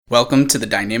Welcome to the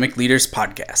Dynamic Leaders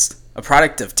Podcast, a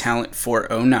product of Talent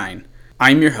 409.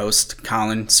 I'm your host,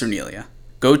 Colin Cernelia.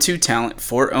 Go to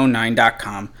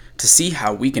talent409.com to see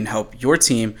how we can help your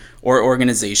team or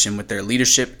organization with their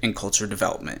leadership and culture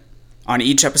development. On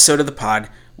each episode of the pod,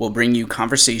 we'll bring you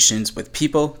conversations with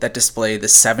people that display the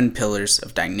 7 pillars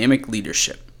of dynamic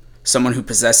leadership. Someone who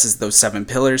possesses those 7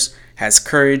 pillars has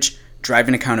courage, drive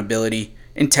and accountability,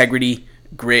 integrity,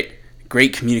 grit,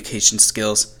 great communication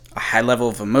skills, a high level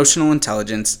of emotional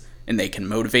intelligence, and they can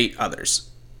motivate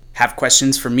others. Have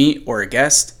questions for me or a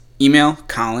guest? Email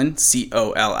Colin,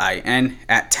 Colin,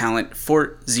 at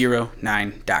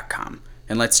talent409.com,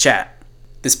 and let's chat.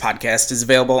 This podcast is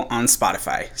available on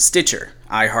Spotify, Stitcher,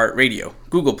 iHeartRadio,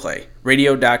 Google Play,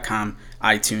 Radio.com,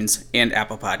 iTunes, and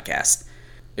Apple Podcast.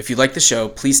 If you like the show,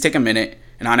 please take a minute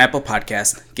and on Apple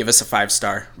Podcast, give us a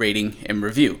 5-star rating and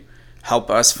review. Help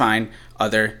us find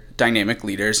other dynamic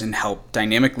leaders and help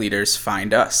dynamic leaders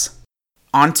find us.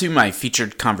 On to my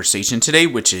featured conversation today,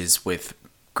 which is with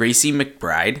Gracie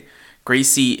McBride.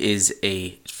 Gracie is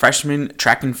a freshman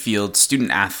track and field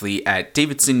student athlete at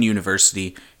Davidson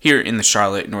University here in the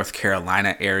Charlotte, North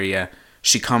Carolina area.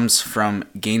 She comes from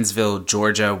Gainesville,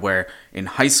 Georgia, where in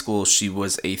high school she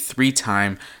was a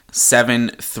 3-time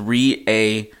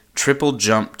 7-3A triple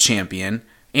jump champion,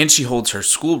 and she holds her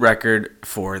school record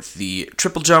for the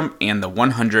triple jump and the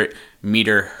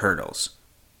 100-meter hurdles.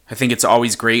 I think it's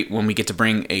always great when we get to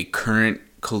bring a current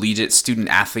collegiate student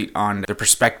athlete on. Their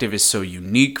perspective is so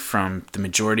unique from the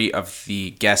majority of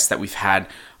the guests that we've had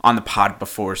on the pod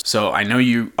before. So I know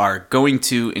you are going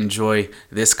to enjoy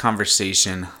this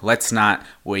conversation. Let's not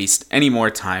waste any more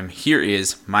time. Here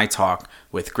is my talk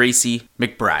with Gracie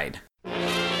McBride.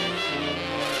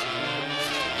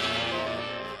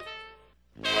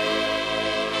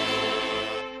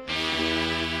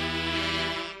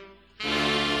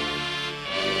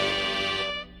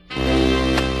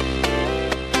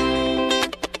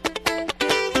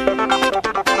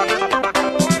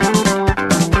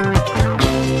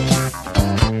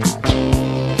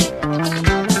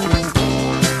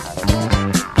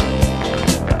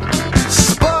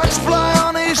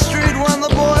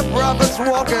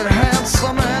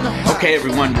 Okay,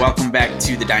 everyone, welcome back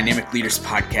to the Dynamic Leaders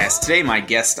Podcast. Today, my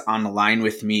guest on the line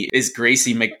with me is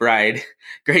Gracie McBride.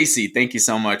 Gracie, thank you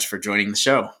so much for joining the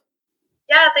show.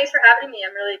 Yeah, thanks for having me.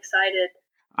 I'm really excited.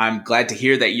 I'm glad to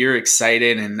hear that you're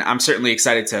excited, and I'm certainly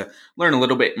excited to learn a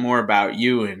little bit more about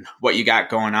you and what you got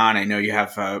going on. I know you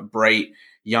have a bright,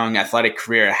 young athletic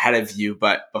career ahead of you,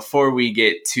 but before we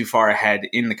get too far ahead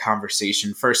in the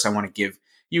conversation, first I want to give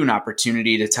you an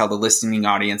opportunity to tell the listening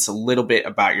audience a little bit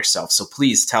about yourself. So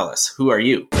please tell us, who are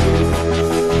you? Well,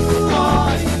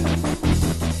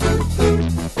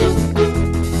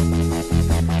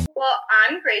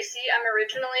 I'm Gracie. I'm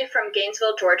originally from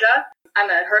Gainesville, Georgia. I'm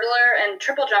a hurdler and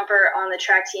triple jumper on the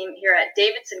track team here at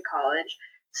Davidson College.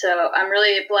 So I'm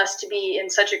really blessed to be in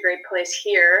such a great place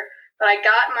here. But I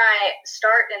got my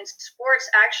start in sports,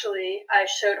 actually. I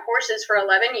showed horses for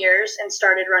 11 years and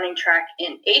started running track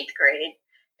in 8th grade.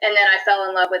 And then I fell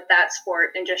in love with that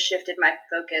sport and just shifted my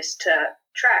focus to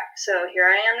track. So here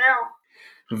I am now.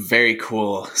 Very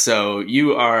cool. So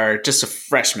you are just a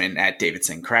freshman at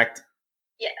Davidson, correct?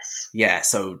 Yes. Yeah.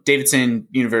 So Davidson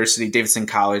University, Davidson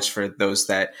College, for those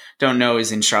that don't know,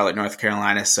 is in Charlotte, North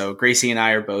Carolina. So Gracie and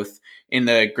I are both in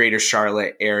the greater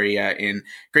Charlotte area. And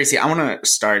Gracie, I want to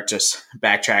start just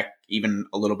backtrack even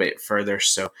a little bit further.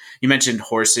 So you mentioned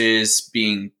horses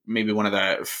being maybe one of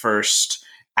the first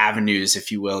avenues,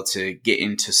 if you will, to get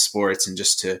into sports and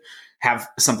just to have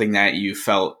something that you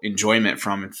felt enjoyment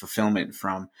from and fulfillment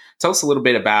from. Tell us a little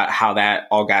bit about how that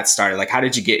all got started. Like, how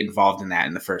did you get involved in that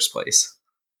in the first place?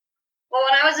 Well,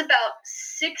 when I was about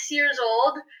 6 years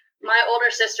old, my older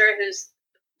sister, who's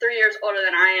 3 years older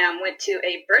than I am, went to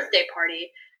a birthday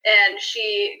party, and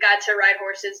she got to ride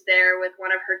horses there with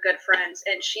one of her good friends,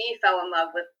 and she fell in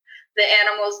love with the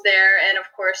animals there. And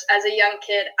of course, as a young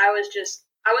kid, I was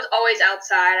always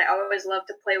outside. I always loved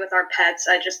to play with our pets.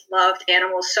 I just loved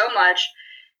animals so much.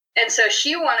 And so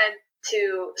she wanted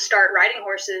to start riding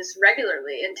horses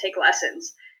regularly and take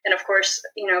lessons. And of course,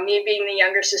 me being the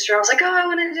younger sister, I was like, oh, I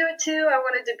wanted to do it too. I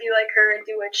wanted to be like her and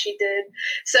do what she did.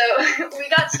 So we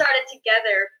got started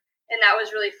together, and that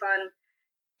was really fun.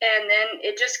 And then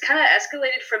it just kind of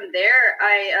escalated from there.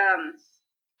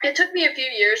 It took me a few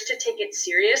years to take it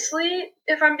seriously,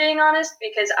 if I'm being honest,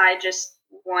 because I just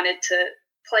wanted to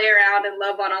play around and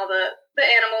love on all the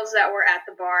animals that were at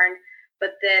the barn.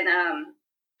 But then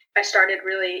I started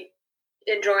really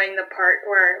enjoying the part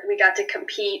where we got to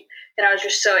compete, and I was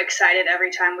just so excited every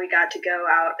time we got to go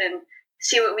out and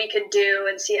see what we could do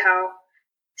and see how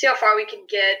far we could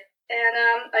get.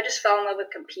 and I just fell in love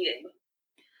with competing.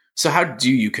 So how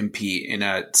do you compete in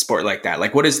a sport like that?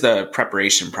 Like, what is the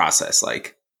preparation process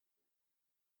like?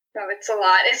 No, it's a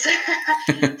lot.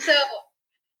 So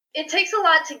it takes a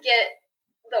lot to get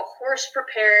the horse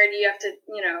prepared. You have to,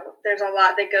 there's a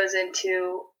lot that goes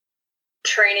into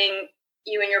training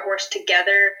you and your horse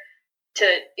together to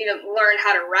learn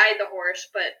how to ride the horse.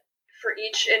 But for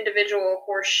each individual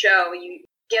horse show, you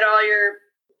get all your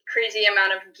crazy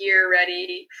amount of gear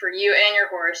ready for you and your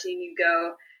horse, and you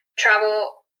go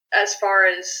travel as far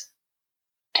as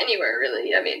anywhere,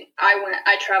 really. I mean,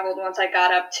 I traveled once I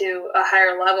got up to a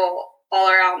higher level all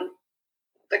around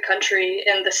the country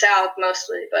in the South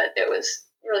mostly, but it was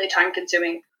really time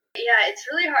consuming. Yeah, it's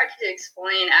really hard to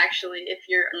explain actually if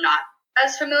you're not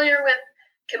as familiar with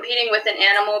competing with an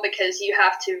animal, because you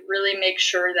have to really make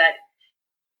sure that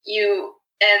you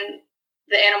and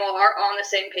the animal are on the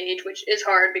same page, which is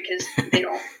hard because they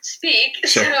don't speak.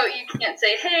 Sure. So you can't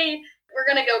say, hey, we're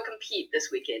going to go compete this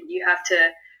weekend. You have to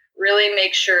really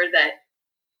make sure that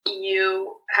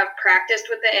you have practiced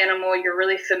with the animal. You're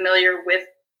really familiar with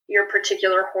your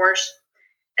particular horse.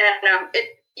 And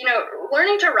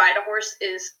learning to ride a horse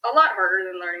is a lot harder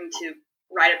than learning to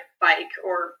ride a bike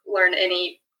or learn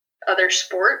any other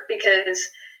sport, because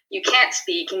you can't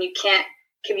speak and you can't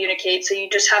communicate. So you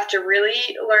just have to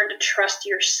really learn to trust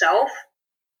yourself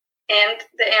and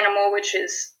the animal, which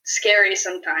is scary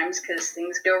sometimes because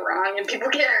things go wrong and people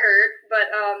get hurt. But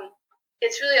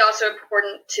it's really also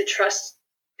important to trust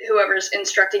whoever's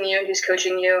instructing you and who's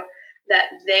coaching you, that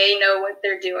they know what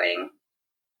they're doing.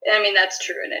 And I mean, that's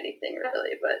true in anything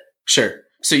really, but. Sure.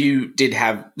 So you did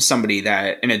have somebody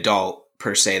an adult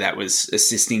per se, that was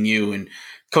assisting you and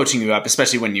coaching you up,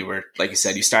 especially when you were, like you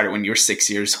said, you started when you were 6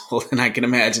 years old. And I can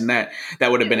imagine that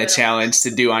would have been a challenge to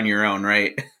do on your own,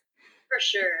 right? For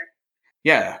sure.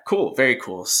 Yeah, cool. Very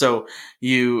cool. So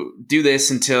you do this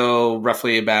until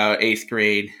roughly about 8th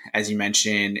grade, as you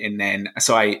mentioned. And then,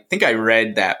 so I think I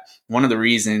read that one of the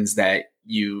reasons that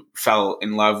you fell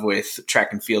in love with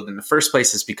track and field in the first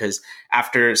place is because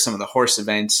after some of the horse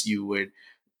events, you would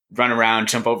run around,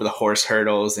 jump over the horse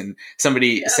hurdles, and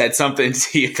somebody said something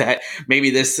to you that maybe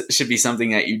this should be something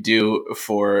that you do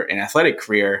for an athletic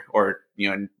career, or,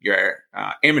 your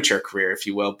amateur career, if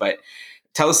you will. But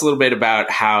tell us a little bit about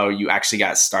how you actually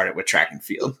got started with track and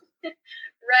field.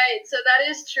 Right. So that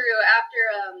is true.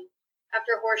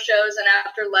 After horse shows and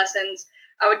after lessons,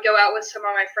 I would go out with some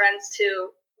of my friends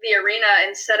to the arena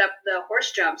and set up the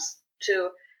horse jumps to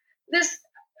this.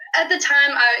 At the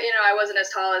time, I wasn't as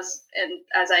tall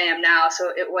as I am now, so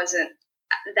it wasn't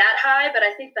that high, but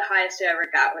I think the highest I ever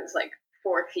got was like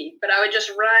 4 feet. But I would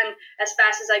just run as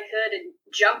fast as I could and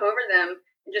jump over them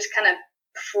and just kind of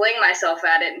fling myself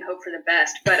at it and hope for the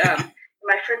best. But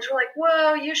my friends were like,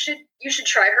 whoa, you should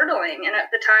try hurdling. And at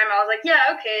the time I was like,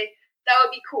 yeah, okay, that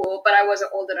would be cool. But I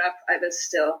wasn't old enough. I was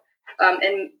still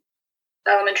in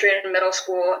elementary and middle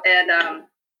school. And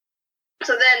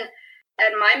so then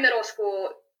at my middle school,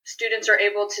 students are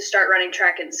able to start running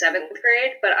track in 7th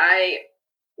grade. But I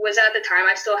was, at the time,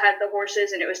 I still had the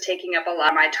horses and it was taking up a lot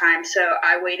of my time. So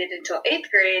I waited until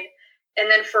 8th grade. And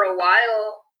then for a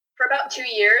while, for about 2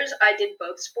 years, I did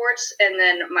both sports, and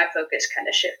then my focus kind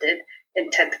of shifted in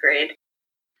 10th grade.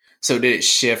 So did it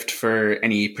shift for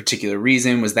any particular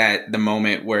reason? Was that the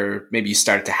moment where maybe you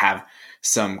started to have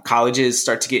some colleges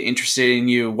start to get interested in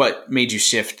you? What made you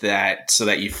shift that so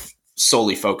that you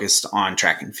solely focused on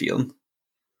track and field?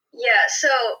 Yeah, so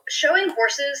showing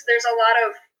horses, there's a lot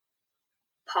of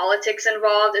politics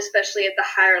involved, especially at the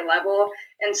higher level.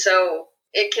 And so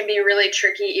it can be really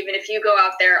tricky, even if you go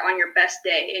out there on your best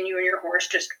day and you and your horse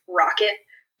just rock it.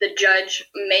 The judge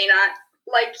may not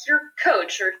like your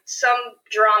coach, or some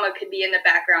drama could be in the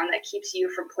background that keeps you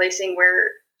from placing where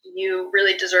you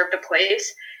really deserve to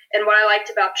place. And what I liked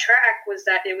about track was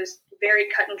that it was very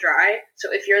cut and dry.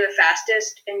 So if you're the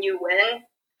fastest and you win,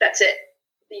 that's it.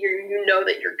 You know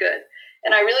that you're good.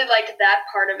 And I really liked that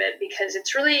part of it, because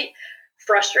it's really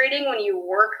frustrating when you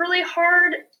work really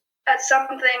hard at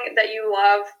something that you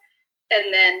love,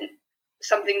 and then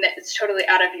something that is totally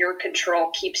out of your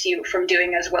control keeps you from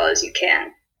doing as well as you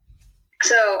can.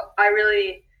 So I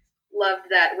really loved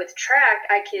that with track,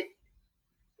 I could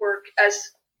work as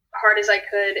hard as I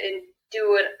could and do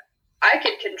what I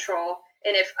could control.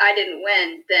 And if I didn't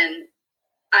win, then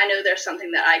I know there's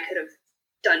something that I could have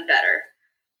done better.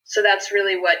 So that's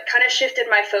really what kind of shifted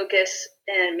my focus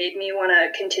and made me want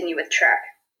to continue with track.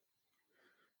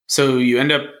 So you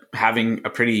end up having a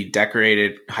pretty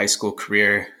decorated high school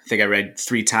career. I think I read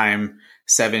 3-time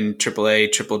 7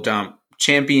 AAA triple jump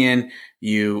champion.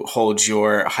 You hold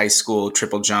your high school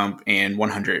triple jump and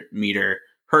 100-meter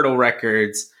hurdle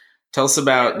records. Tell us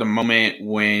about the moment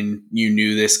when you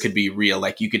knew this could be real,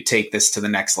 like you could take this to the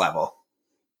next level.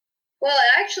 Well,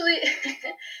 actually,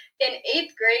 in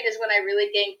 8th grade is when I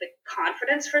really gained the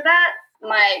confidence for that.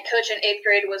 My coach in 8th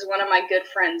grade was one of my good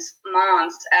friend's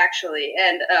moms, actually.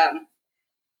 And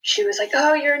she was like,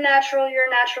 "Oh, you're natural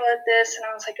at this." And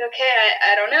I was like, "Okay,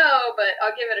 I don't know, but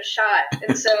I'll give it a shot."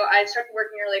 And so I started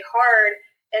working really hard.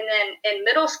 And then in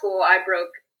middle school, I broke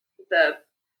the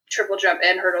triple jump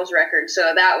and hurdles record.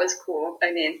 So that was cool.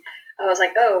 I mean, I was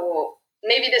like, oh, well,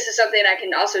 maybe this is something I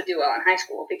can also do well in high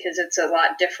school, because it's a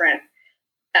lot different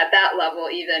at that level,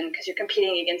 even because you're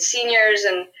competing against seniors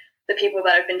and the people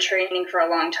that have been training for a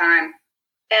long time.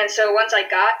 And so once I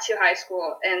got to high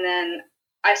school, and then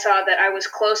I saw that I was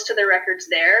close to the records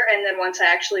there, and then once I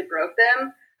actually broke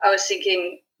them, I was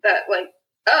thinking that, like,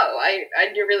 oh,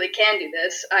 I really can do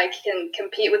this. I can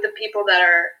compete with the people that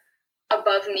are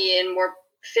above me and more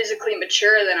physically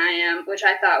mature than I am, which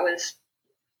I thought was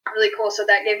really cool. So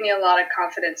that gave me a lot of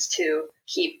confidence to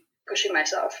keep pushing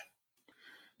myself.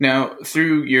 Now,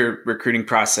 through your recruiting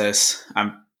process,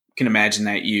 I can imagine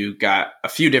that you got a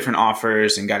few different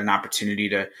offers and got an opportunity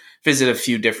to visit a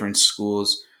few different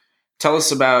schools. Tell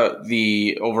us about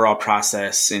the overall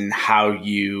process and how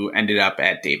you ended up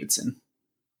at Davidson.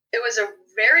 It was a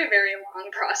very, very long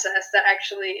process that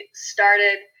actually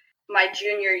started my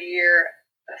junior year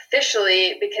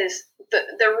officially, because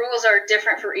the rules are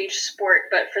different for each sport,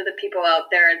 but for the people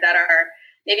out there that are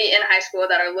maybe in high school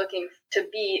that are looking to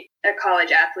be a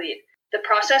college athlete, the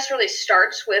process really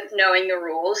starts with knowing the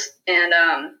rules. And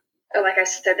like I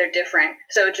said, they're different.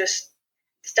 So just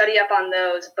study up on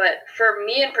those. But for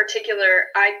me in particular,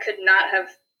 I could not have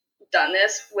done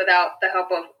this without the help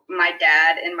of my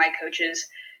dad and my coaches,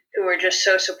 who were just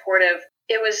so supportive.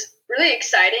 It was really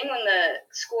exciting when the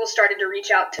school started to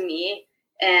reach out to me,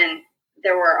 and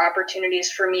there were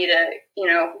opportunities for me to,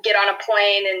 get on a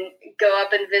plane and go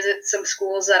up and visit some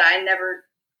schools that I never,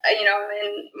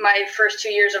 in my first 2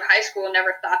 years of high school,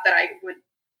 never thought that I would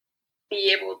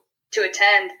be able to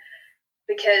attend,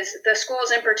 because the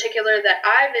schools in particular that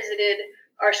I visited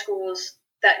are schools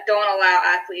that don't allow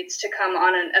athletes to come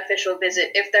on an official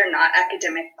visit if they're not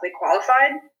academically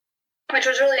qualified, which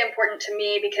was really important to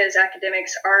me because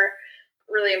academics are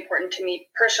really important to me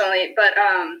personally. But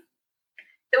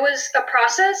it was a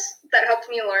process that helped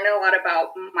me learn a lot about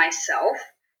myself,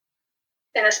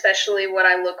 and especially what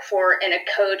I look for in a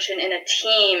coach and in a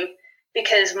team,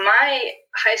 because my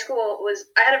high school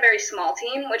I had a very small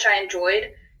team, which I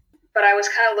enjoyed, but I was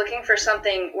kind of looking for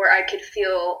something where I could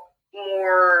feel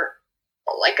more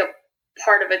like a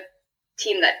part of a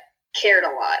team that cared a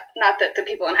lot. Not that the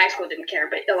people in high school didn't care,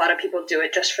 but a lot of people do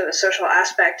it just for the social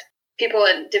aspect. People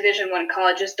in Division I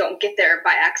colleges don't get there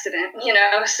by accident,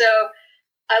 So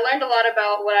I learned a lot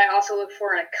about what I also look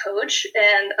for in a coach,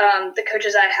 and the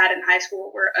coaches I had in high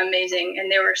school were amazing, and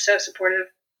they were so supportive,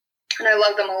 and I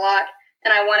loved them a lot.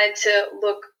 And I wanted to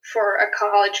look for a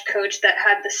college coach that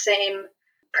had the same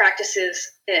practices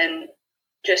and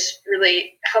just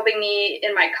really helping me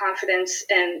in my confidence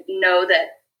and know that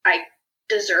I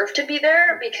deserve to be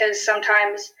there, because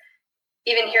sometimes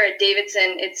even here at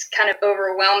Davidson, it's kind of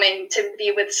overwhelming to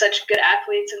be with such good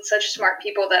athletes and such smart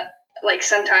people that, like,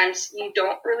 sometimes you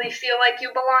don't really feel like you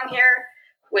belong here,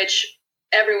 which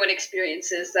everyone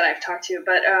experiences that I've talked to.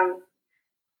 But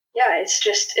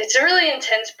it's a really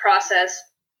intense process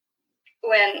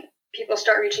when people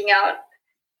start reaching out,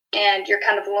 and you're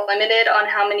kind of limited on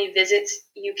how many visits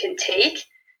you can take.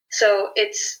 So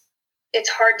it's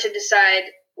hard to decide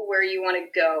where you want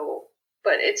to go,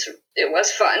 but it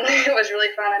was fun. It was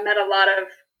really fun. I met a lot of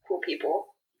cool people.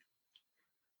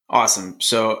 Awesome.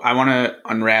 So I want to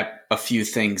unwrap a few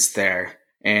things there,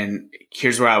 and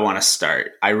here's where I want to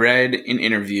start. I read an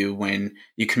interview when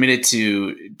you committed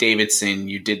to Davidson.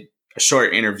 You did a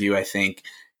short interview, I think,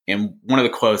 and one of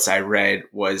the quotes I read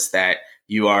was that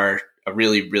you are a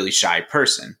really, really shy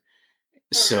person.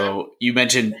 So you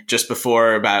mentioned just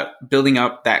before about building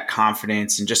up that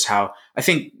confidence, and just how I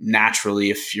think naturally,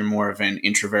 if you're more of an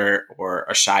introvert or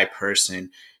a shy person,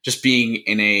 just being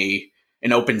in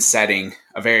an open setting,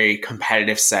 a very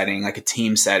competitive setting, like a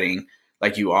team setting,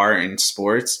 like you are in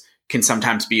sports, can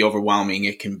sometimes be overwhelming.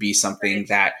 It can be something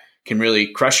that can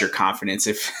really crush your confidence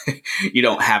if you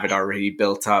don't have it already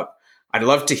built up. I'd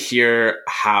love to hear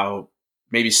how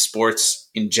maybe sports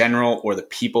in general, or the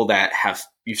people that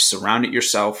you've surrounded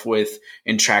yourself with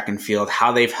in track and field,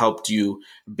 how they've helped you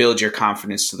build your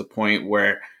confidence to the point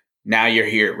where now you're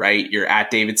here, right? You're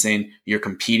at Davidson, you're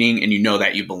competing, and you know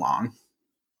that you belong.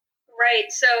 Right.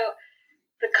 So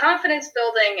the confidence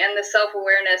building and the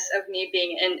self-awareness of me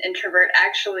being an introvert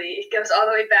actually goes all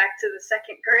the way back to the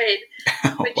second grade,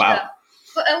 which Wow.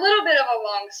 A little bit of a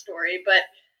long story, but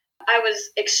I was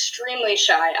extremely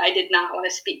shy. I did not want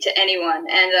to speak to anyone,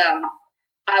 and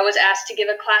I was asked to give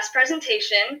a class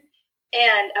presentation,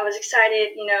 and I was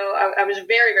excited. I was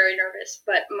very, very nervous,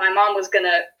 but my mom was going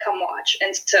to come watch,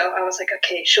 and so I was like,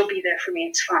 okay, she'll be there for me.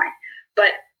 It's fine.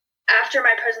 But after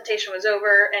my presentation was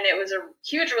over, and it was a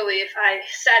huge relief, I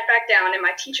sat back down, and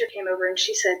my teacher came over, and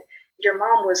she said, your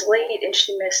mom was late, and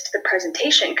she missed the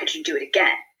presentation. Could you do it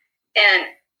again? And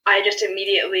I just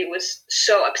immediately was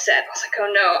so upset. I was like,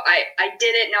 oh no, I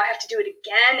did it. Now I have to do it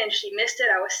again. And she missed it.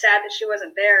 I was sad that she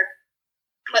wasn't there.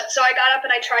 But so I got up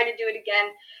and I tried to do it again,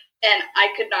 and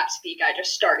I could not speak. I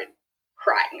just started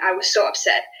crying. I was so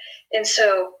upset. And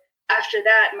so after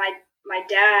that, my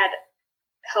dad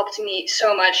helped me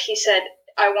so much. He said,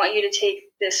 I want you to take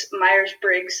this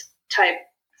Myers-Briggs type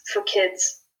for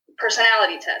kids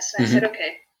personality test. And I said,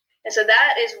 okay. And so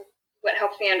that is what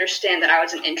helped me understand that I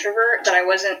was an introvert, that I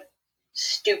wasn't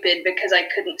stupid because I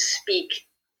couldn't speak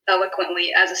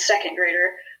eloquently as a second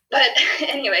grader. But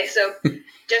anyway, so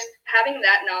just having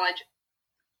that knowledge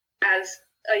as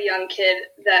a young kid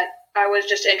that I was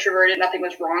just introverted, nothing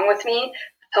was wrong with me,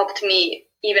 helped me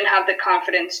even have the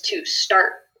confidence to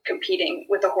start competing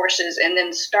with the horses and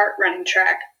then start running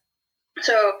track.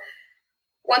 So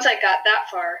once I got that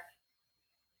far,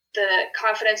 the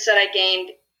confidence that I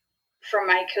gained from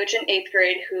my coach in 8th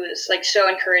grade, who was like so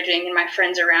encouraging, and my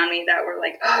friends around me that were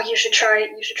like, oh, you should try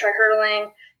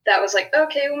hurdling. That was like,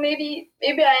 okay, well, maybe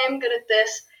I am good at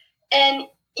this. And,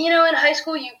 in high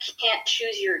school, you can't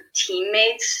choose your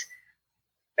teammates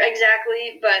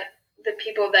exactly, but the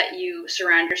people that you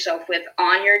surround yourself with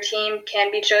on your team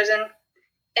can be chosen.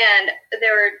 And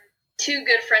there were two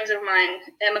good friends of mine,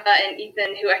 Emma and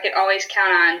Ethan, who I could always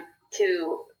count on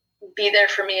to be there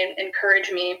for me and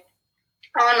encourage me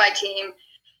on my team.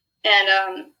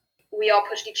 And we all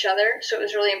pushed each other, so it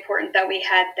was really important that we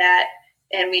had that,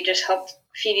 and we just helped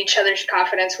feed each other's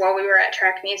confidence while we were at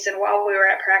track meets and while we were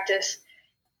at practice.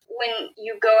 When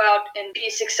you go out and be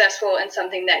successful in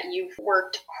something that you've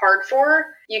worked hard for,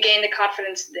 you gain the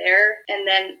confidence there, and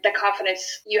then the confidence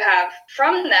you have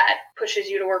from that pushes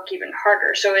you to work even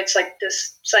harder. So it's like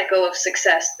this cycle of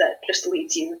success that just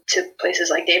leads you to places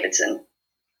like Davidson.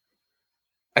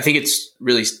 I think it's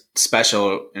really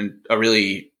special and a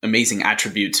really amazing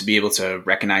attribute to be able to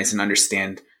recognize and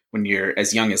understand when you're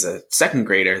as young as a second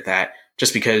grader that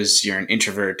just because you're an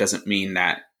introvert doesn't mean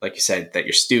that, like you said, that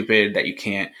you're stupid, that you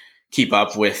can't keep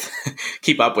up with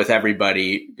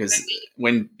everybody. Because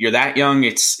when you're that young,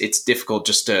 it's difficult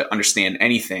just to understand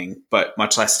anything, but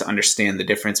much less to understand the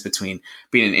difference between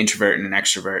being an introvert and an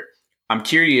extrovert. I'm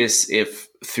curious if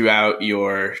throughout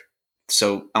your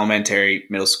elementary,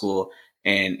 middle school,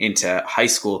 and into high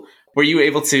school, were you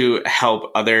able to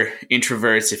help other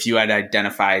introverts if you had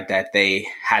identified that they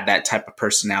had that type of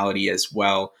personality as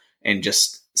well, and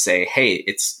just say, hey,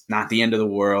 it's not the end of the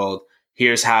world.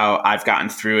 Here's how I've gotten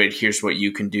through it. Here's what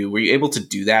you can do. Were you able to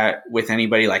do that with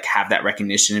anybody, like have that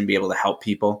recognition and be able to help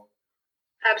people?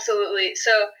 Absolutely.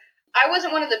 So I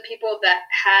wasn't one of the people that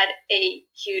had a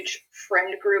huge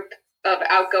friend group of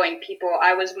outgoing people.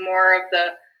 I was more of the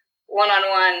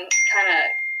one-on-one kind of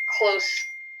close,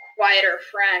 quieter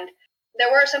friend.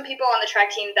 There were some people on the track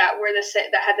team that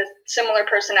had the similar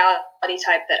personality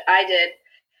type that I did.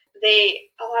 They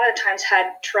a lot of times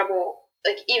had trouble,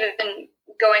 like even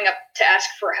going up to ask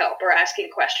for help or asking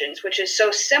questions, which is so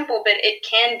simple, but it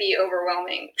can be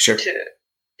overwhelming. Sure. To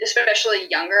especially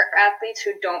younger athletes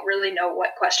who don't really know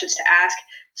what questions to ask.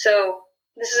 So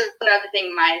this is another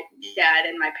thing my dad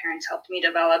and my parents helped me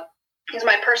develop, is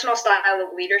my personal style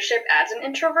of leadership as an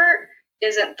introvert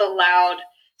isn't the loud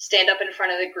stand up in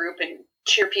front of the group and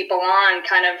cheer people on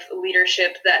kind of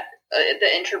leadership that the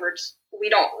introverts, we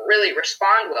don't really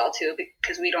respond well to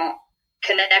because we don't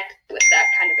connect with that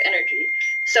kind of energy.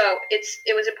 So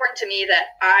it was important to me that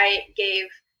I gave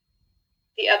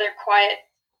the other quiet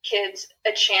kids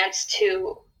a chance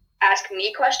to ask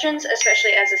me questions,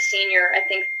 especially as a senior. I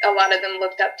think a lot of them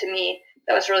looked up to me.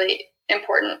 That was really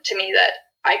important to me, that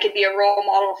I could be a role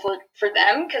model for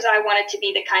them, because I wanted to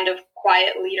be the kind of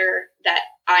quiet leader that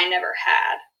I never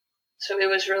had. So it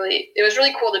was really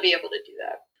cool to be able to do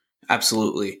that.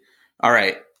 Absolutely. All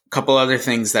right. A couple other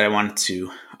things that I wanted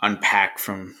to unpack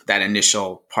from that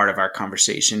initial part of our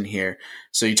conversation here.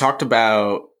 So you talked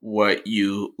about what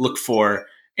you look for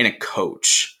in a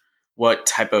coach, what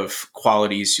type of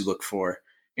qualities you look for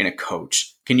in a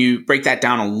coach. Can you break that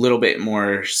down a little bit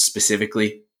more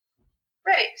specifically?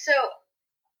 Right. So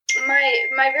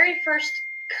my very first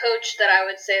coach that I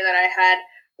would say that I had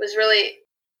was really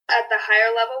at the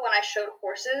higher level when I showed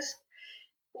horses.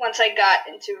 Once I got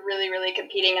into really, really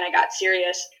competing and I got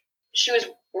serious, she was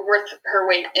worth her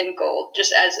weight in gold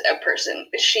just as a person.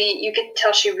 You could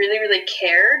tell she really, really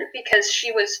cared because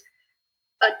she was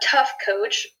a tough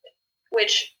coach,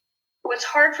 which was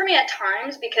hard for me at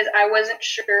times because I wasn't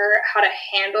sure how to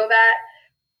handle that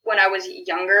when I was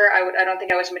younger. I don't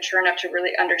think I was mature enough to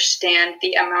really understand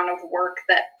the amount of work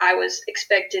that I was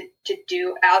expected to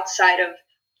do outside of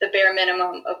the bare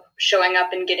minimum of showing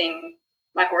up and getting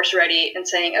my horse ready and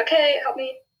saying, okay, help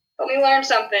me learn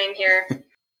something here.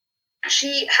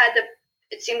 She had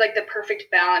it seemed like the perfect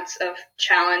balance of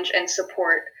challenge and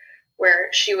support, where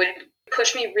she would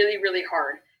push me really, really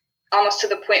hard, almost to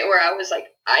the point where I was like,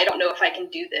 I don't know if I can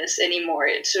do this anymore.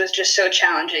 It was just so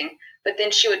challenging. But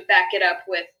then she would back it up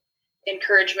with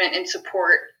encouragement and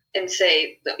support and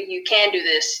say, you can do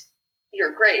this.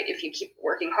 You're great. If you keep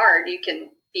working hard, you can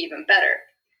be even better.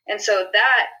 And so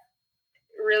that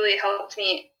really helped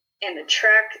me in the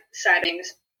track side of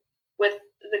things with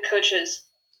the coaches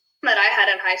that I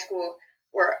had in high school,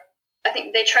 where I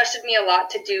think they trusted me a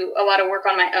lot to do a lot of work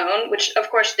on my own, which of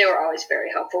course they were always very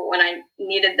helpful when I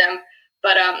needed them.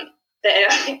 But they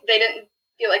didn't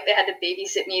feel like they had to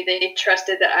babysit me. They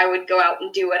trusted that I would go out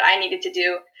and do what I needed to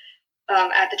do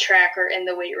at the track or in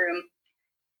the weight room.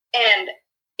 And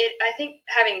I think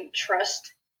having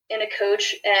trust in a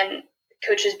coach and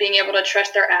coaches being able to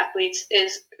trust their athletes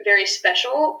is very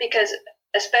special, because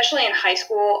especially in high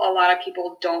school, a lot of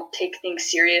people don't take things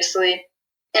seriously.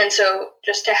 And so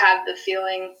just to have the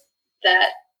feeling that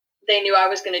they knew I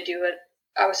was going to do what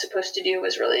I was supposed to do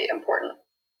was really important.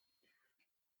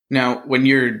 Now, when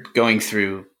you're going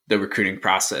through the recruiting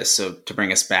process, so to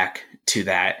bring us back to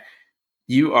that,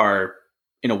 you are,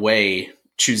 in a way,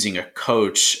 choosing a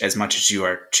coach as much as you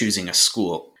are choosing a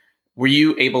school. Were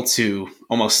you able to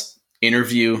almost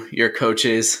interview your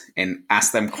coaches and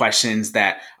ask them questions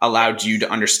that allowed you to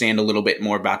understand a little bit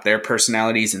more about their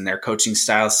personalities and their coaching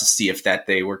styles to see if that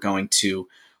they were going to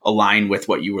align with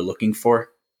what you were looking for?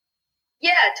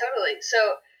 Yeah, totally.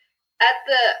 So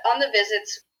on the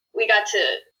visits, we got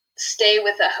to stay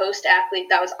with a host athlete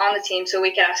that was on the team so we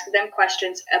could ask them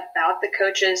questions about the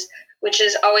coaches, which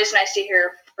is always nice to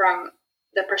hear from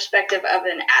the perspective of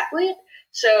an athlete.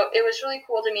 So it was really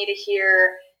cool to me to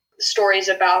hear stories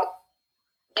about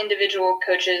individual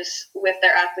coaches with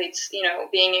their athletes,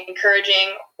 being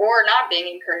encouraging or not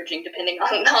being encouraging, depending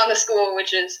on the school,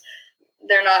 which is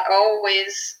they're not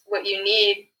always what you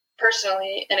need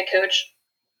personally in a coach.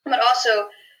 But also,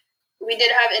 we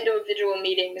did have individual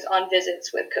meetings on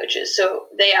visits with coaches. So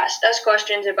they asked us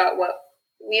questions about what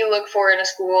we look for in a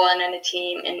school and in a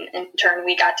team. And in turn,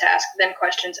 we got to ask them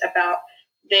questions about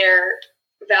their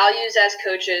values as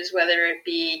coaches, whether it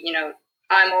be,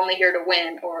 I'm only here to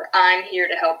win, or I'm here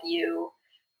to help you,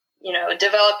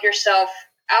 develop yourself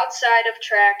outside of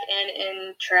track and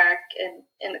in track and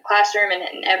in the classroom and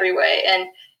in every way. And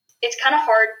it's kind of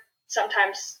hard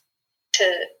sometimes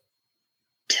to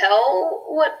tell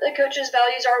what the coach's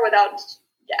values are without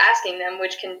asking them,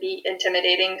 which can be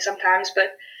intimidating sometimes.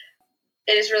 But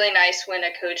it is really nice when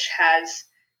a coach has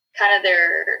kind of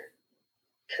their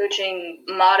coaching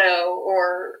motto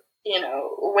or,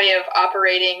 way of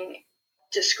operating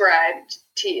described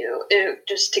to you,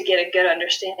 just to get a good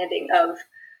understanding of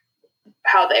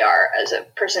how they are as a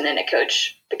person and a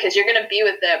coach, because you're going to be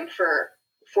with them for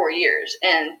 4 years,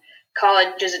 and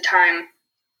college is a time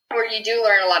where you do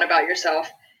learn a lot about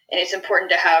yourself, and it's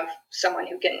important to have someone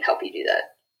who can help you do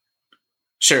that.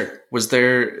 Sure. Was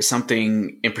there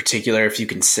something in particular, if you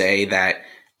can say, that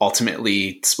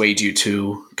ultimately swayed you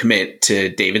to commit to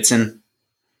Davidson?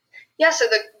 Yeah, so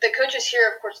the coaches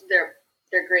here, of course, they're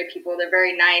great people. They're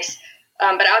very nice.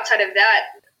 But outside of that,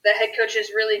 the head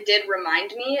coaches really did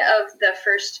remind me of the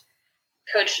first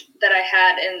coach that I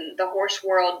had in the horse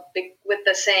world, with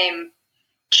the same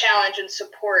challenge and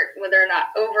support, where they're not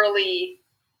overly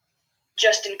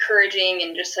just encouraging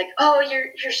and just like, oh,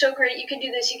 you're so great, you can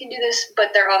do this,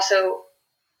 but they're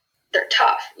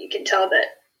tough. You can tell that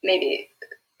maybe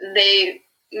they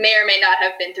may or may not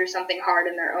have been through something hard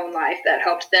in their own life that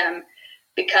helped them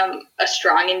become a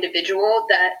strong individual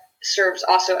that serves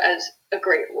also as a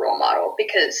great role model,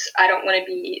 because I don't want to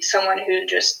be someone who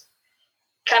just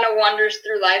kind of wanders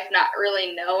through life not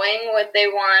really knowing what they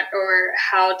want or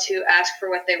how to ask for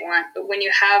what they want. But when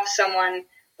you have someone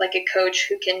like a coach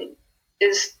who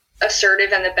is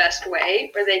assertive in the best way,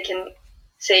 where they can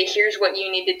say, here's what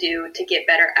you need to do to get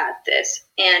better at this,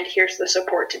 and here's the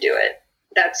support to do it,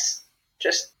 that's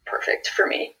just perfect for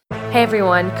me. Hey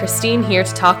everyone, Christine here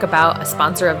to talk about a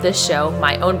sponsor of this show,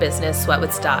 my own business, Sweat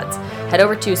with Stodds. Head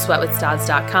over to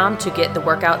sweatwithstodds.com to get the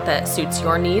workout that suits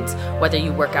your needs, whether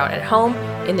you work out at home,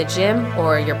 in the gym,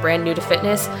 or you're brand new to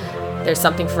fitness. There's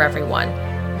something for everyone.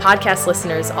 Podcast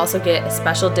listeners also get a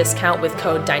special discount with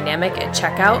code DYNAMIC at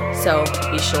checkout, so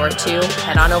be sure to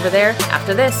head on over there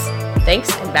after this.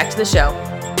 Thanks, and back to the show.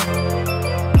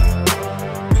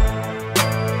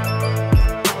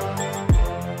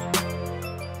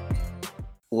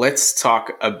 Let's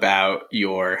talk about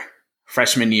your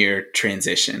freshman year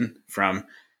transition from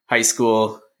high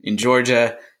school in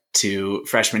Georgia to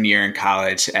freshman year in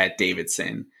college at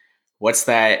Davidson. What's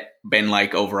that been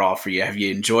like overall for you? Have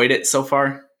you enjoyed it so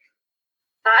far?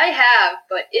 I have,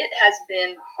 but it has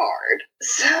been hard.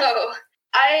 So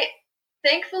I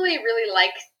thankfully really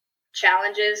like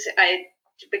challenges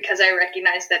because I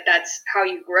recognize that that's how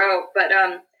you grow. But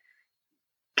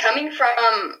coming from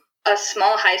a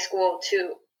small high school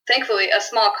to thankfully a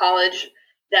small college,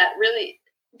 that really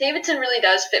Davidson really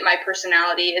does fit my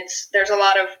personality. There's a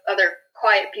lot of other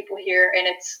quiet people here, and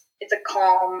it's a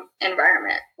calm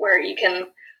environment where you can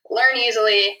learn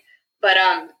easily, but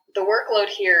the workload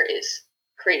here is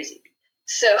crazy.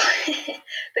 So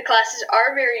the classes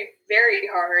are very, very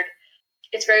hard.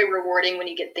 It's very rewarding when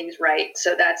you get things right,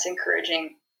 so that's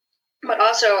encouraging. But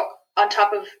also, on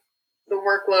top of the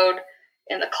workload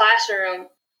in the classroom,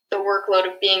 the workload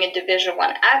of being a Division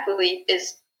I athlete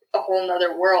is a whole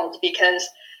nother world, because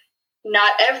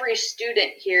not every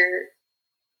student here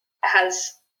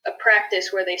has a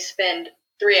practice where they spend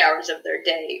 3 hours of their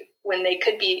day when they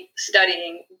could be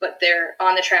studying, but they're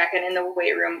on the track and in the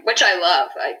weight room, which I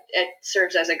love. It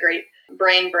serves as a great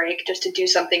brain break just to do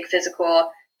something physical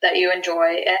that you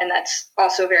enjoy, and that's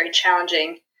also very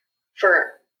challenging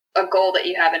for a goal that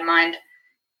you have in mind.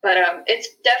 But it's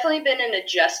definitely been an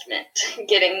adjustment,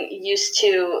 getting used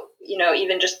to,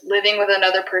 even just living with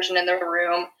another person in the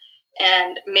room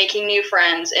and making new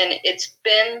friends. And it's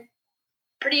been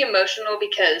pretty emotional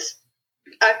because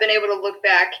I've been able to look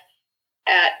back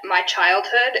at my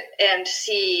childhood and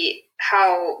see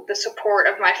how the support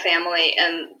of my family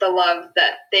and the love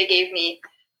that they gave me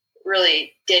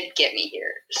really did get me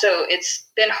here. So it's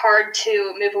been hard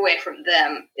to move away from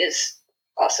them is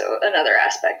also another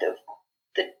aspect of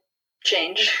the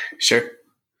change. Sure.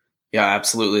 Yeah,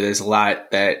 absolutely. There's a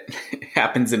lot that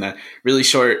happens in a really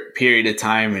short period of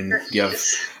time, and you have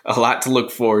a lot to look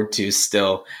forward to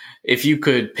still. If you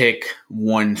could pick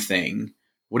one thing,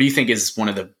 what do you think is one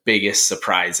of the biggest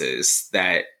surprises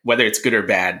that, whether it's good or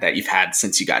bad, that you've had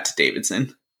since you got to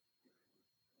Davidson?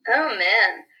 Oh,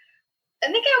 man.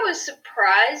 I think I was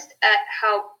surprised at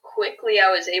how quickly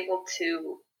I was able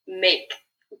to make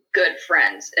good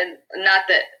friends. And not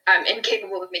that I'm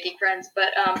incapable of making friends, but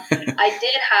I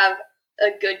did have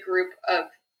a good group of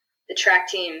the track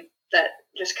team that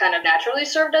just kind of naturally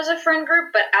served as a friend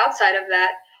group. But outside of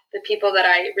that, the people that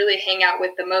I really hang out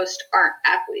with the most aren't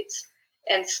athletes.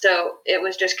 And so it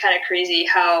was just kind of crazy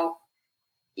how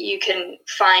you can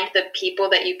find the people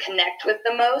that you connect with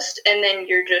the most, and then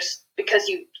you're just, because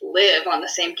you live on the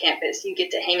same campus, you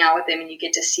get to hang out with them and you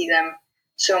get to see them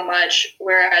so much.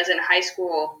 Whereas in high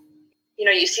school,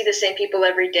 you see the same people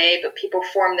every day, but people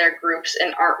form their groups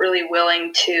and aren't really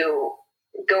willing to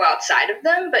go outside of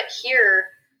them. But here,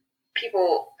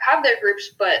 people have their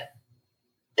groups, but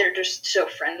they're just so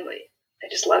friendly. I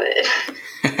just love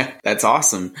it. That's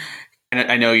awesome.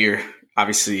 And I know you're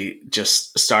obviously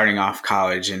just starting off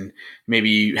college and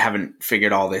maybe you haven't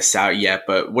figured all this out yet,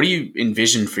 but what do you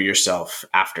envision for yourself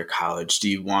after college? Do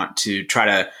you want to try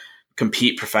to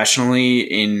compete professionally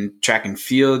in track and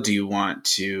field? Do you want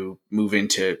to move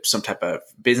into some type of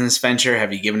business venture?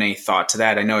 Have you given any thought to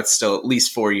that? I know it's still at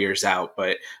least 4 years out,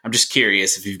 but I'm just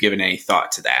curious if you've given any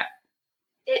thought to that.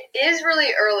 It is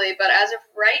really early, but as of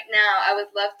right now, I would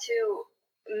love to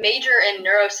major in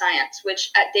neuroscience,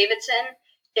 which at Davidson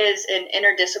is an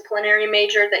interdisciplinary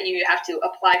major that you have to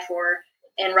apply for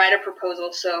and write a proposal.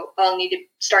 So I'll need to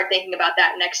start thinking about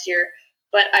that next year.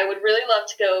 But I would really love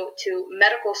to go to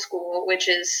medical school, which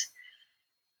is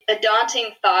a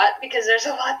daunting thought because there's a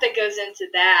lot that goes into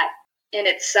that in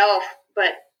itself.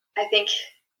 But I think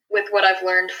with what I've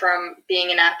learned from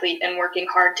being an athlete and working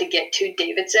hard to get to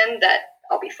Davidson, that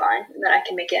I'll be fine and that I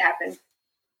can make it happen.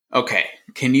 Okay.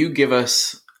 Can you give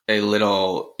us a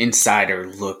little insider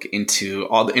look into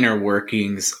all the inner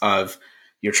workings of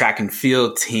your track and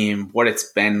field team, what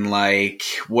it's been like,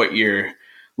 what you're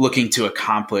looking to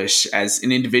accomplish as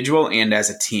an individual and as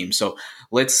a team? So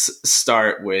let's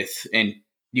start with, and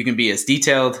you can be as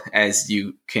detailed as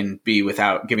you can be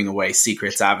without giving away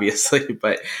secrets, obviously.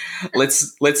 But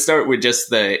let's start with just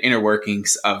the inner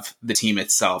workings of the team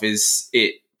itself. Is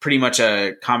it pretty much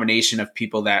a combination of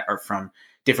people that are from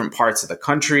different parts of the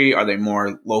country? Are they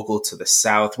more local to the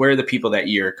South? Where are the people that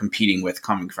you're competing with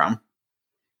coming from?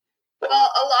 Well,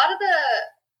 a lot of the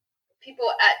people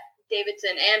at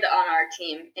Davidson and on our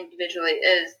team individually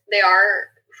they are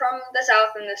from the South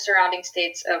and the surrounding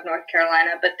states of North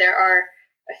Carolina, but there are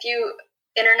a few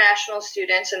international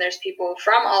students, and there's people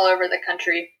from all over the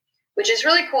country, which is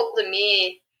really cool to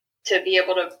me to be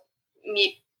able to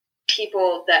meet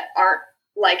people that aren't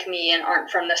like me and aren't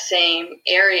from the same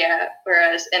area,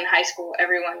 whereas in high school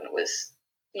everyone was,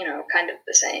 kind of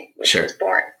the same, which Sure. was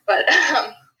boring. But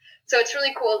so it's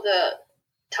really cool to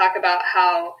talk about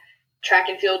how track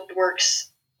and field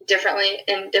works differently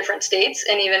in different states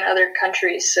and even other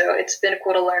countries. So it's been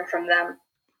cool to learn from them.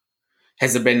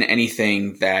 Has there been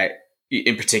anything that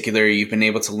in particular you've been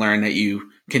able to learn that you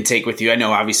can take with you? I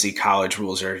know obviously college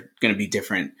rules are going to be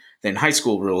different than high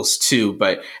school rules too,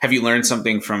 but have you learned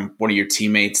something from one of your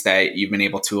teammates that you've been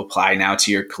able to apply now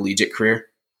to your collegiate career?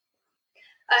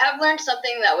 I have learned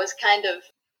something that was kind of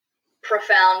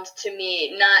profound to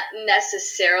me, not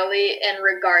necessarily in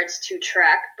regards to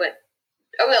track, but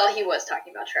he was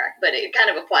talking about track, but it kind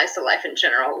of applies to life in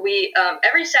general. We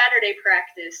every Saturday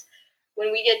practice,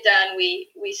 when we get done, we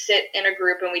sit in a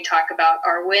group and we talk about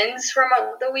our wins from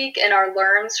the week and our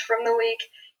learns from the week.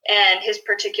 And his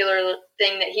particular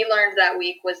thing that he learned that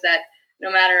week was that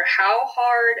no matter how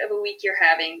hard of a week you're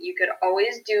having, you could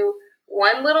always do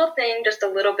one little thing just a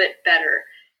little bit better.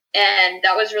 And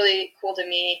that was really cool to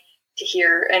me to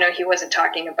hear. I know he wasn't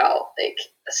talking about like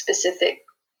a specific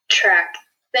track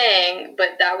thing,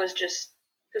 but it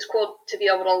was cool to be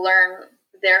able to learn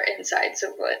their insights of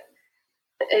what,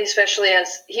 especially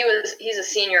as he's a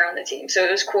senior on the team. So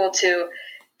it was cool to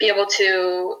be able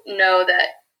to know that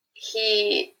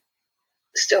he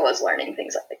still is learning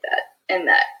things like that, and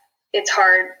that it's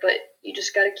hard, but you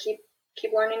just got to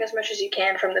keep learning as much as you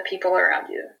can from the people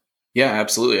around you. Yeah,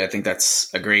 absolutely. I think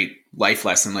that's a great life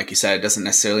lesson. Like you said, it doesn't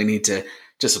necessarily need to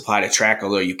just apply to track,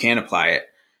 although you can apply it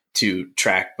to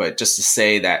track, but just to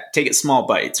say that take it small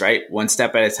bites, right? One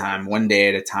step at a time, one day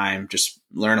at a time, just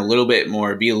learn a little bit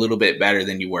more, be a little bit better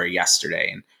than you were yesterday.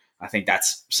 And I think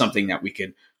that's something that we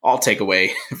could all take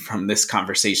away from this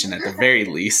conversation at the very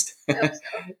least.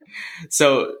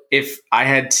 So if I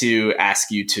had to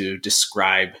ask you to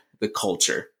describe the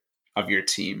culture of your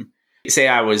team, say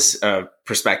I was a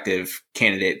prospective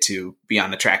candidate to be on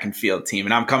the track and field team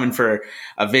and I'm coming for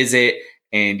a visit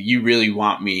and you really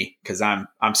want me because I'm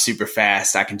super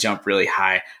fast, I can jump really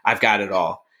high, I've got it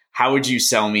all. How would you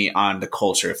sell me on the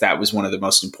culture if that was one of the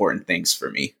most important things for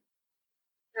me?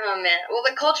 Oh, man. Well,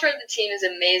 the culture of the team is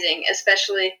amazing,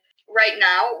 especially right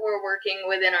now we're working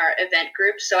within our event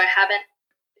group. So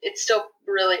it's still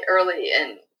really early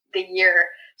in the year.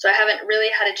 So I haven't really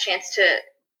had a chance to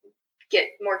get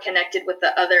more connected with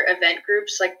the other event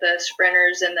groups like the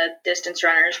sprinters and the distance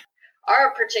runners.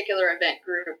 Our particular event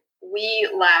group, we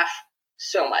laugh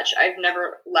so much. I've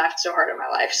never laughed so hard in my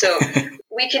life. So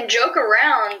we can joke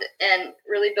around and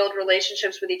really build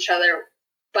relationships with each other.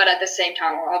 But at the same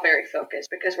time, we're all very focused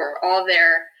because we're all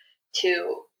there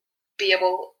to be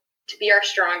able to be our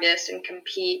strongest and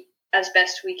compete as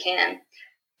best we can.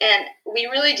 And we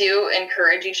really do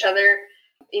encourage each other,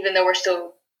 even though we're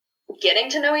still getting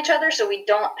to know each other. So we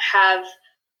don't have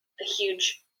a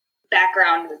huge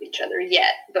background with each other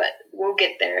yet, but we'll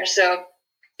get there. So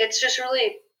it's just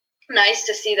really nice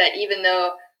to see that even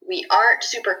though we aren't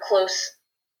super close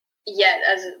yet,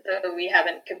 as though we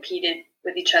haven't competed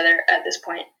with each other at this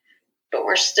point, but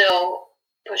we're still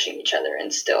pushing each other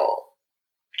and still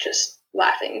just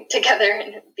laughing together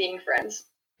and being friends.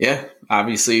 Yeah,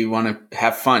 obviously you want to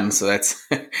have fun, so that's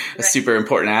a super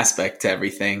important aspect to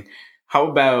everything. How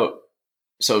about,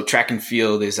 so track and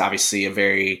field is obviously a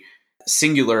very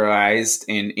singularized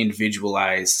and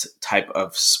individualized type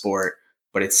of sport,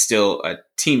 but it's still a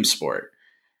team sport.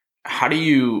 How do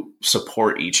you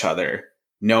support each other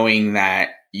knowing that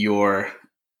your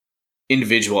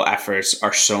individual efforts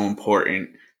are so important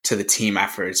to the team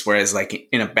efforts, whereas like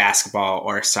in a basketball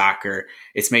or a soccer,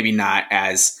 it's maybe not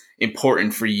as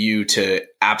important for you to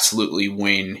absolutely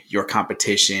win your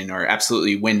competition or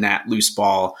absolutely win that loose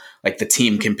ball. Like the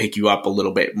team can pick you up a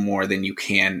little bit more than you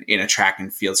can in a track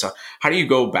and field. So how do you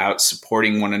go about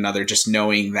supporting one another, just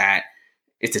knowing that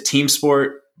it's a team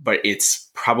sport, but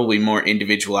it's probably more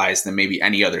individualized than maybe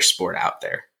any other sport out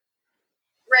there?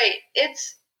 Right.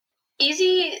 It's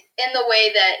easy in the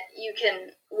way that you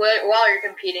can, while you're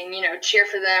competing, cheer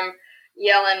for them,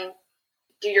 yell and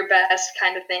do your best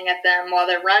kind of thing at them while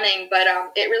they're running. But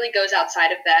it really goes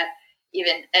outside of that,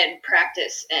 even in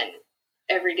practice and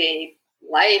everyday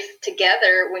life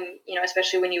together. When,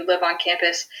 especially when you live on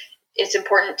campus, it's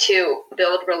important to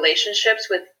build relationships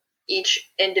with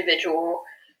each individual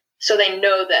so they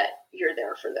know that you're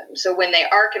there for them. So when they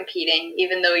are competing,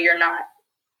 even though you're not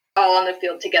all on the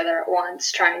field together at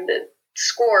once trying to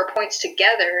score points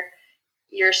together,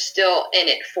 you're still in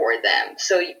it for them.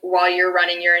 So while you're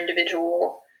running your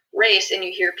individual race and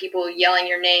you hear people yelling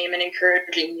your name and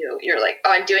encouraging you, you're like,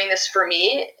 oh, I'm doing this for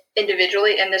me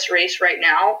individually in this race right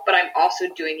now, but I'm also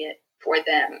doing it for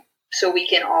them. So we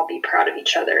can all be proud of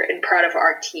each other and proud of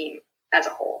our team as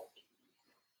a whole.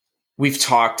 We've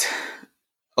talked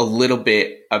a little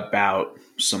bit about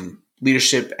some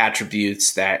leadership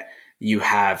attributes that you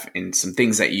have and some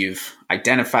things that you've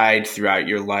identified throughout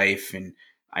your life. And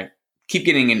I keep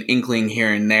getting an inkling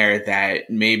here and there that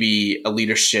maybe a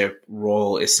leadership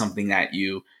role is something that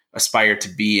you aspire to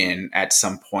be in at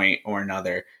some point or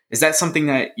another. Is that something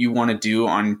that you want to do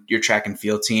on your track and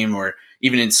field team, or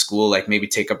even in school, like maybe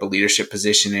take up a leadership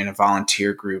position in a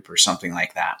volunteer group or something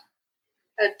like that?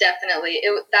 Definitely.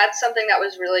 That's something that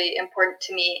was really important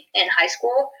to me in high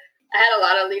school. I had a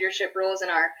lot of leadership roles in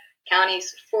our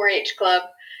county's 4-H club,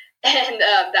 and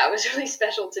that was really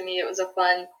special to me. It was a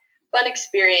fun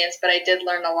experience, but I did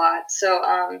learn a lot. So,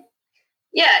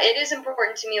 it is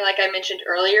important to me, like I mentioned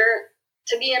earlier,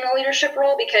 to be in a leadership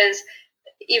role, because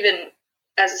even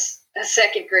as a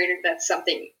second grader, that's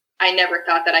something I never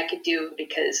thought that I could do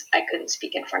because I couldn't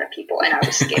speak in front of people and I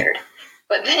was scared.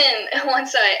 But then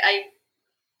once I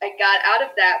got out of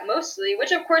that mostly,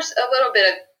 which of course a little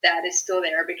bit of that is still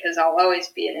there because I'll always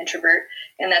be an introvert,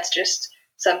 and that's just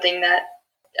something that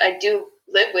I do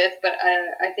live with. But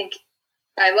I think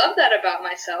I love that about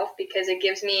myself because it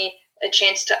gives me a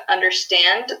chance to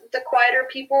understand the quieter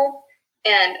people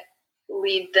and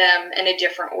lead them in a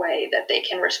different way that they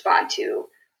can respond to.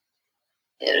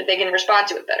 They can respond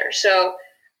to it better. So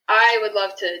I would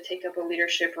love to take up a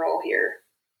leadership role here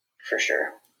for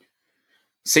sure.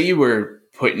 Say you were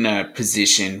put in a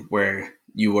position where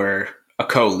you were a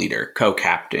co-leader,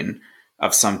 co-captain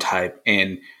of some type,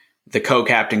 and the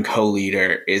co-captain,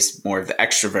 co-leader is more of the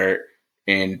extrovert,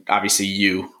 and obviously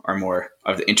you are more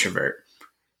of the introvert.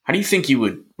 How do you think you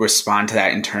would respond to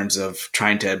that in terms of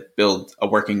trying to build a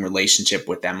working relationship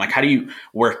with them? Like, how do you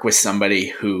work with somebody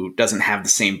who doesn't have the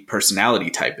same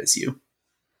personality type as you?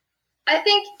 I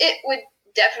think it would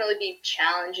definitely be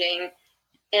challenging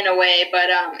in a way, but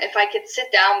if I could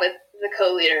sit down with the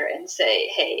co-leader and say,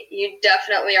 hey, you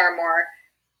definitely are more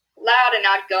loud and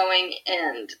outgoing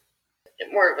and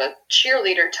more of a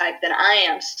cheerleader type than I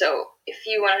am. So if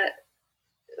you want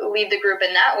to lead the group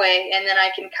in that way, and then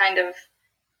I can kind of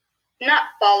not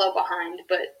follow behind,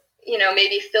 but,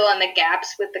 maybe fill in the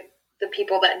gaps with the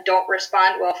people that don't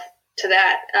respond well to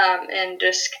that, and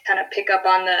just kind of pick up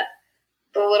on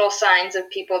the little signs of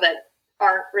people that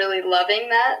aren't really loving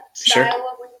that style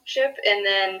of leadership. And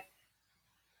then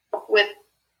with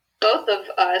both of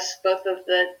us, both of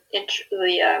the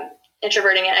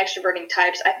introverting and extroverting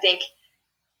types, I think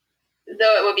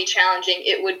though it would be challenging,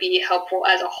 it would be helpful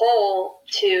as a whole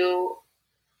to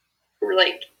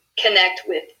really connect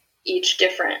with each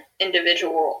different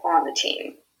individual on the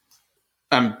team.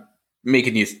 I'm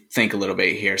making you think a little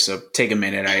bit here, so take a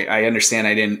minute. I understand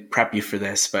I didn't prep you for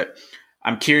this, but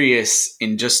I'm curious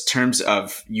in just terms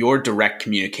of your direct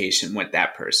communication with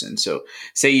that person. So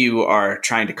say you are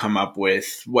trying to come up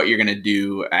with what you're going to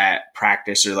do at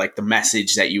practice, or like the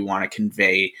message that you want to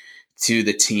convey to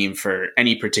the team for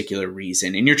any particular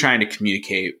reason, and you're trying to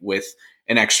communicate with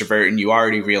an extrovert, and you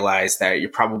already realize that you're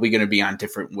probably going to be on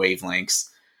different wavelengths.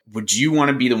 Would you want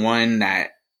to be the one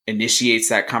that initiates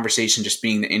that conversation, just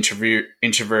being the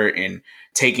introvert and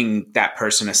taking that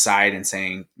person aside and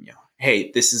saying,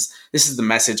 hey, this is the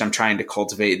message I'm trying to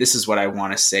cultivate. This is what I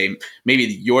want to say. Maybe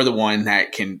you're the one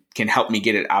that can help me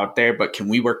get it out there, but can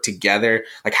we work together?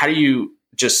 Like, how do you,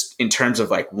 just in terms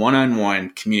of like one-on-one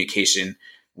communication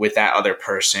with that other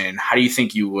person, how do you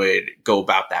think you would go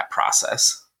about that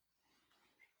process?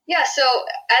 Yeah, so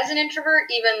as an introvert,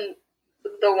 even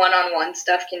the one-on-one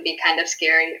stuff can be kind of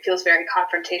scary. It feels very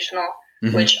confrontational,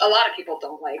 which a lot of people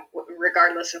don't like,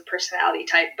 regardless of personality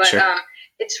type. But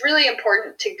it's really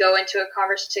important to go into a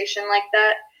conversation like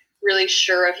that really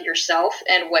sure of yourself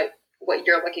and what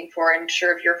you're looking for, and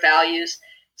sure of your values.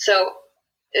 So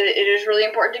it is really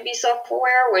important to be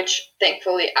self-aware, which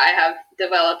thankfully I have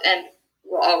developed and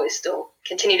will always still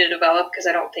continue to develop, because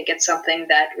I don't think it's something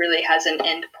that really has an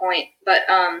end point. But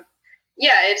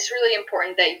it's really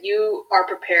important that you are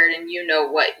prepared and you know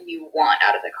what you want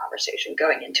out of the conversation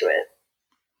going into it.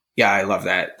 Yeah, I love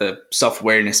that. The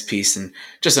self-awareness piece and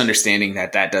just understanding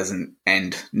that that doesn't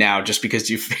end now just because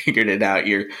you figured it out.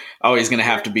 You're always going to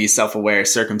have to be self-aware.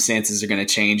 Circumstances are going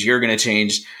to change. You're going to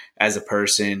change as a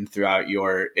person throughout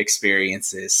your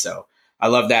experiences. So I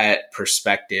love that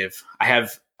perspective. I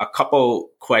have a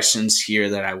couple questions here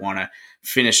that I want to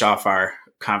finish off our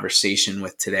conversation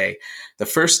with today. The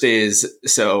first is,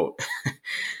 so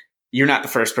you're not the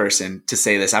first person to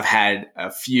say this. I've had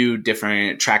a few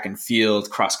different track and field,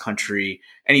 cross country,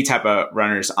 any type of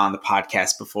runners on the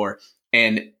podcast before.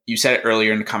 And you said it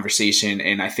earlier in the conversation,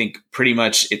 and I think pretty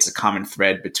much it's a common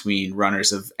thread between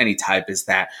runners of any type is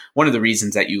that one of the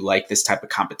reasons that you like this type of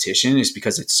competition is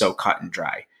because it's so cut and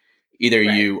dry. Either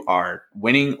right. You are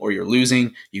winning or you're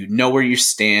losing. You know where you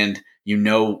stand. You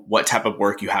know what type of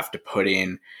work you have to put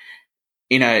in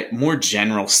a more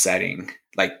general setting.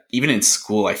 Like even in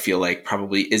school, I feel like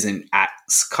probably isn't as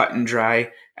cut and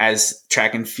dry as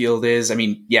track and field is. I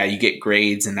mean, yeah, you get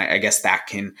grades and I guess that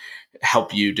can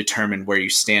help you determine where you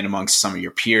stand amongst some of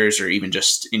your peers or even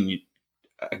just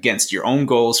against your own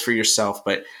goals for yourself.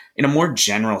 But in a more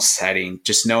general setting,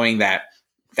 just knowing that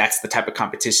that's the type of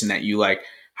competition that you like,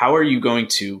 how are you going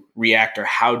to react or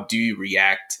how do you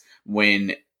react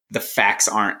when the facts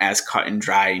aren't as cut and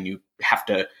dry and you have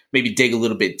to maybe dig a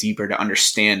little bit deeper to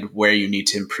understand where you need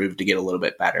to improve to get a little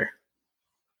bit better?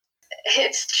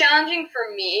 It's challenging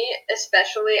for me,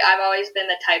 especially. I've always been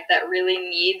the type that really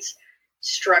needs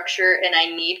structure and I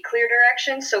need clear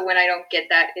direction. So when I don't get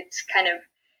that, it's kind of,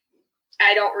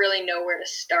 I don't really know where to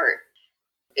start.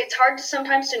 It's hard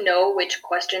sometimes to know which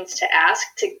questions to ask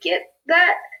to get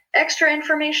that extra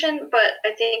information. But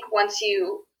I think once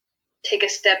you take a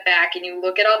step back and you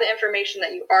look at all the information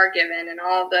that you are given and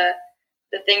all the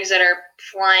things that are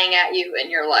flying at you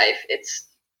in your life, it's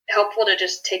helpful to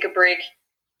just take a break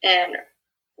and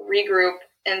regroup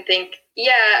and think,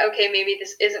 yeah, okay, maybe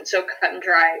this isn't so cut and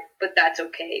dry, but that's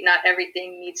okay. Not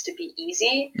everything needs to be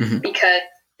easy because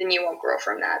then you won't grow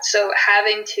from that. So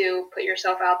having to put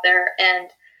yourself out there and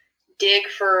dig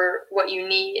for what you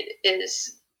need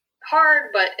is hard,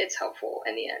 but it's helpful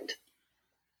in the end.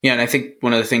 Yeah, and I think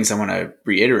one of the things I want to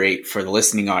reiterate for the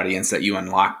listening audience that you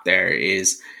unlocked there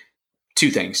is two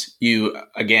things. You,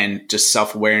 again, just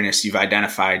self-awareness. You've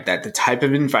identified that the type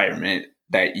of environment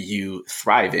that you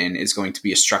thrive in is going to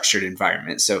be a structured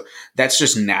environment. So that's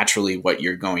just naturally what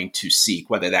you're going to seek,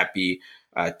 whether that be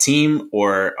a team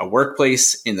or a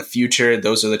workplace in the future.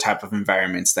 Those are the type of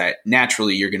environments that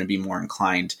naturally you're going to be more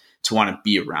inclined to want to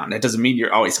be around. That doesn't mean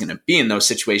you're always going to be in those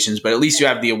situations, but at least you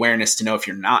have the awareness to know if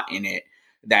you're not in it,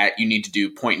 that you need to do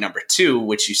point number 2,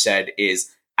 which you said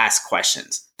is ask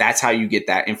questions. That's how you get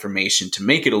that information to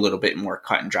make it a little bit more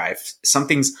cut and dry. If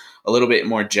something's a little bit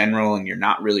more general and you're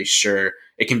not really sure,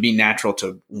 it can be natural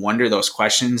to wonder those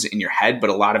questions in your head,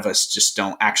 but a lot of us just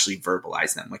don't actually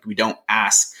verbalize them. Like we don't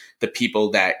ask the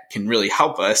people that can really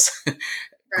help us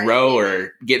grow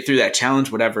or get through that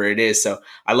challenge, whatever it is. So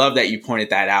I love that you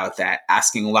pointed that out, that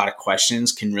asking a lot of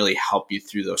questions can really help you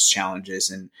through those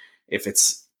challenges. And if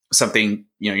it's something,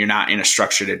 you're not in a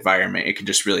structured environment, it can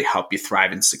just really help you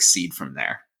thrive and succeed from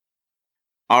there.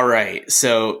 All right.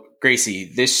 So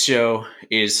Gracie, this show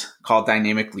is called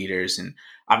Dynamic Leaders. And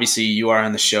obviously you are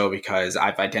on the show because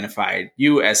I've identified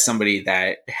you as somebody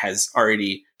that has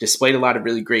already displayed a lot of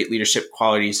really great leadership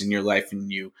qualities in your life. And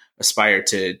you aspire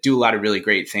to do a lot of really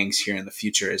great things here in the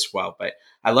future as well. But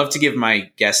I love to give my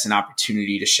guests an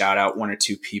opportunity to shout out one or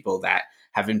two people that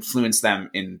have influenced them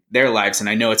in their lives. And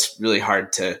I know it's really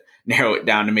hard to narrow it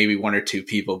down to maybe one or two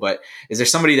people, but is there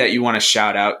somebody that you want to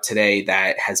shout out today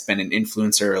that has been an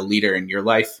influencer or a leader in your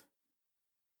life?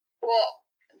 Well,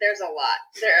 there's a lot.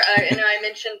 I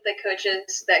mentioned the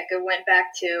coaches that went back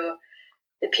to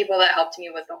the people that helped me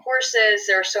with the horses.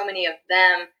 There are so many of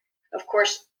them. Of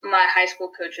course, my high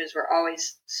school coaches were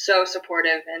always so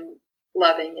supportive and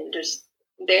loving and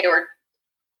they were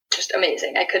just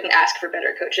amazing. I couldn't ask for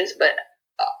better coaches, but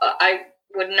I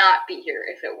would not be here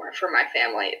if it weren't for my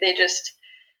family. They just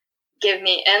give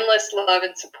me endless love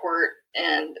and support.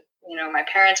 And, my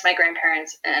parents, my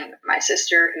grandparents, and my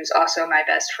sister, who's also my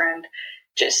best friend,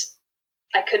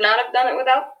 I could not have done it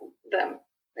without them.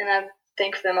 And I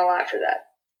thank them a lot for that.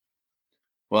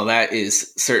 Well, that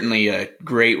is certainly a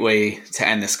great way to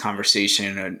end this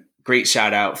conversation. A great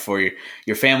shout out for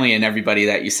your family and everybody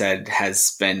that you said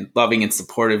has been loving and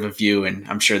supportive of you. And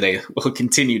I'm sure they will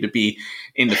continue to be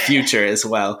in the future as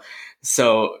well.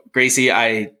 So Gracie,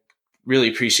 I really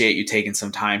appreciate you taking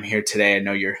some time here today. I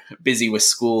know you're busy with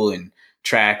school and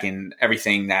track and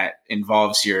everything that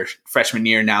involves your freshman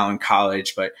year now in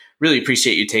college, but really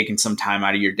appreciate you taking some time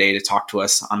out of your day to talk to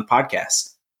us on the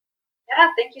podcast. Yeah, Yeah,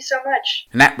 thank you so much.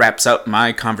 And that wraps up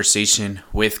my conversation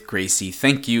with Gracie.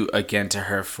 Thank you again to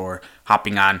her for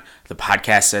hopping on the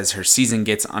podcast as her season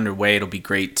gets underway. It'll be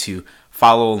great to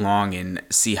follow along and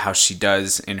see how she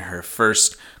does in her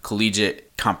first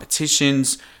collegiate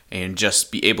competitions and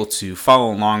just be able to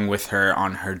follow along with her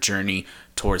on her journey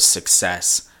towards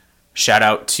success. Shout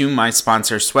out to my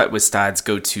sponsor, Sweat with Stods.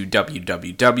 Go to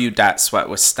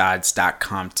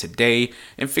www.sweatwithstods.com today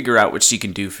and figure out what she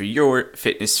can do for your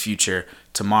fitness future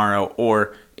tomorrow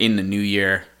or in the new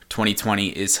year. 2020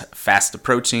 is fast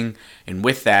approaching, and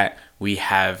with that, we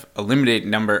have a limited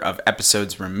number of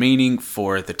episodes remaining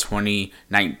for the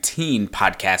 2019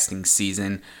 podcasting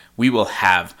season. We will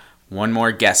have one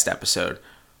more guest episode,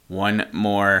 one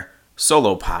more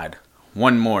solo pod,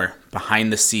 one more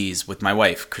behind the seas with my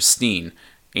wife, Christine,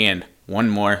 and one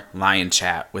more lion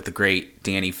chat with the great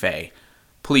Danny Fay.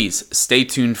 Please stay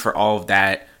tuned for all of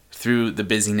that through the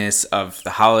busyness of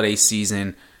the holiday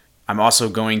season. I'm also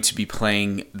going to be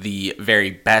playing the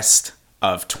very best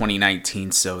of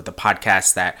 2019, so the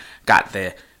podcast that got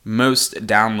the most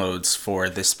downloads for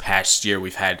this past year.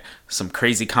 We've had some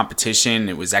crazy competition.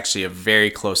 It was actually a very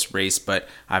close race, but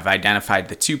I've identified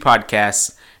the two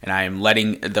podcasts, and I am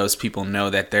letting those people know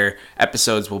that their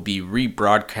episodes will be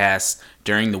rebroadcast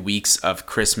during the weeks of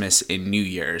Christmas and New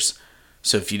Year's.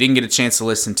 So if you didn't get a chance to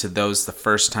listen to those the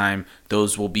first time,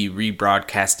 those will be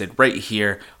rebroadcasted right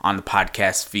here on the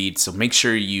podcast feed. So make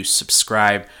sure you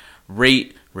subscribe,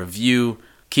 rate, review,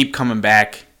 keep coming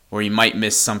back, or you might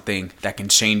miss something that can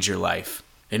change your life.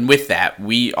 And with that,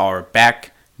 we are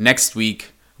back next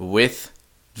week with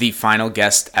the final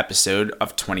guest episode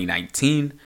of 2019.